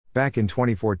Back in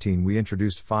 2014 we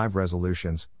introduced 5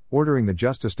 resolutions, ordering the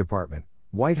Justice Department,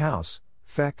 White House,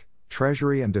 FEC,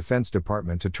 Treasury and Defense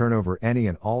Department to turn over any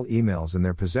and all emails in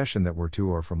their possession that were to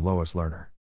or from Lois Lerner.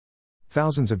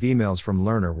 Thousands of emails from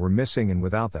Lerner were missing, and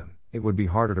without them, it would be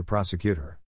harder to prosecute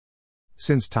her.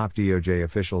 Since top DOJ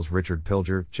officials Richard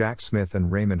Pilger, Jack Smith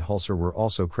and Raymond Hulser were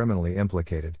also criminally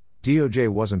implicated, DOJ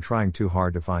wasn't trying too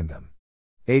hard to find them.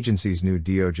 Agencies knew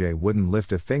DOJ wouldn't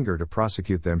lift a finger to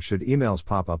prosecute them should emails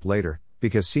pop up later,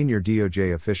 because senior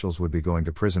DOJ officials would be going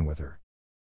to prison with her.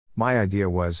 My idea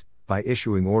was, by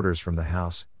issuing orders from the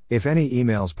House, if any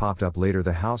emails popped up later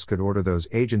the House could order those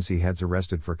agency heads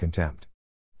arrested for contempt.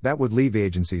 That would leave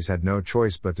agencies had no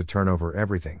choice but to turn over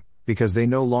everything, because they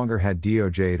no longer had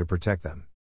DOJ to protect them.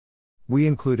 We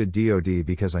included DOD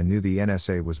because I knew the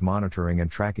NSA was monitoring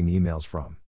and tracking emails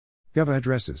from Gov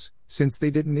addresses, since they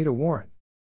didn't need a warrant.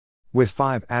 With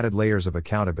 5 added layers of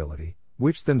accountability,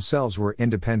 which themselves were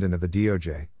independent of the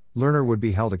DOJ, Lerner would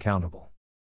be held accountable.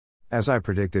 As I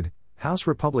predicted, House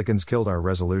Republicans killed our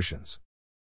resolutions.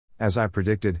 As I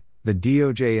predicted, the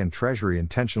DOJ and Treasury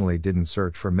intentionally didn't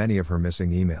search for many of her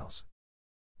missing emails.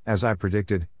 As I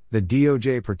predicted, the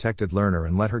DOJ protected Lerner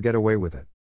and let her get away with it.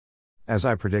 As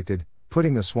I predicted,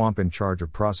 putting the swamp in charge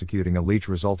of prosecuting a leech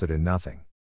resulted in nothing.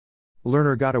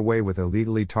 Lerner got away with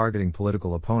illegally targeting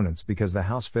political opponents because the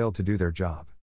House failed to do their job.